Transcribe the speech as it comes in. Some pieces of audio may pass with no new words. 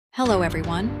Hello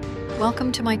everyone,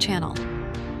 welcome to my channel.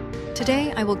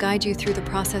 Today I will guide you through the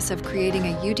process of creating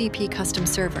a UDP custom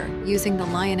server using the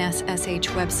SSH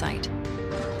website.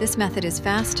 This method is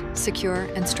fast, secure,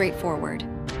 and straightforward.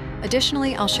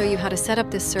 Additionally, I'll show you how to set up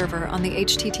this server on the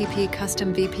HTTP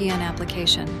custom VPN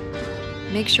application.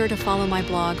 Make sure to follow my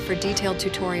blog for detailed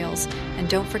tutorials, and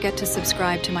don't forget to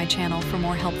subscribe to my channel for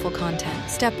more helpful content.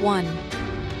 Step 1.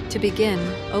 To begin,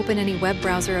 open any web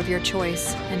browser of your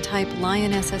choice and type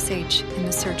SSH in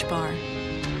the search bar.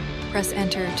 Press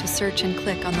Enter to search and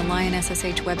click on the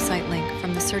SSH website link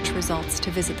from the search results to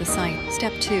visit the site.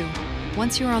 Step 2.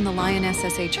 Once you are on the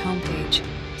SSH homepage,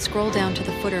 scroll down to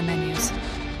the footer menus.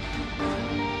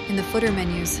 In the footer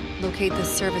menus, locate the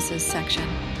Services section.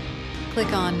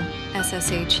 Click on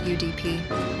SSH UDP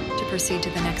to proceed to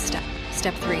the next step.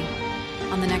 Step 3.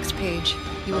 On the next page,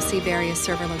 you will see various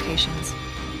server locations.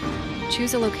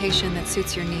 Choose a location that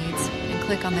suits your needs and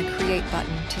click on the Create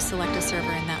button to select a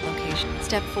server in that location.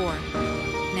 Step 4.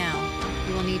 Now,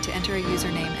 you will need to enter a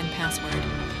username and password.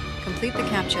 Complete the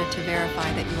CAPTCHA to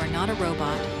verify that you are not a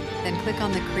robot, then click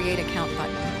on the Create Account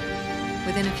button.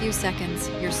 Within a few seconds,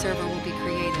 your server will be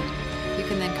created. You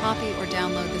can then copy or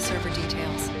download the server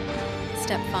details.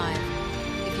 Step 5.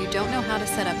 If you don't know how to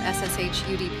set up SSH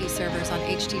UDP servers on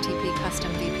HTTP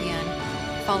custom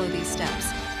VPN, follow these steps.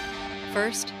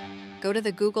 First, go to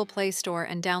the Google Play Store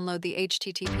and download the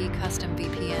HTTP Custom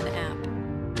VPN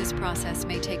app. This process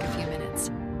may take a few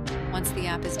minutes. Once the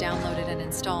app is downloaded and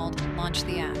installed, launch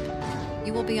the app.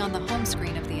 You will be on the home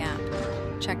screen of the app.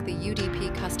 Check the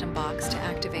UDP custom box to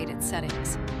activate its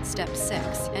settings. Step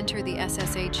 6. Enter the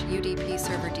SSH UDP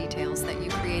server details that you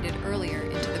created earlier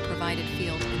into the provided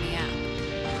field in the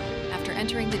app. After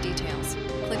entering the details,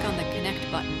 click on the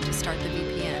Connect button to start the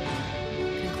VPN.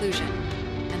 Conclusion.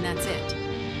 And that's it.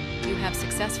 You have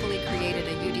successfully created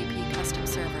a UDP custom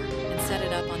server and set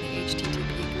it up on the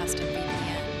HTTP custom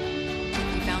VPN.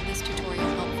 If you found this tutorial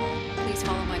helpful, please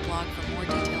follow my blog for more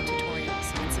detailed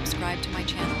tutorials and subscribe to my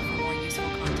channel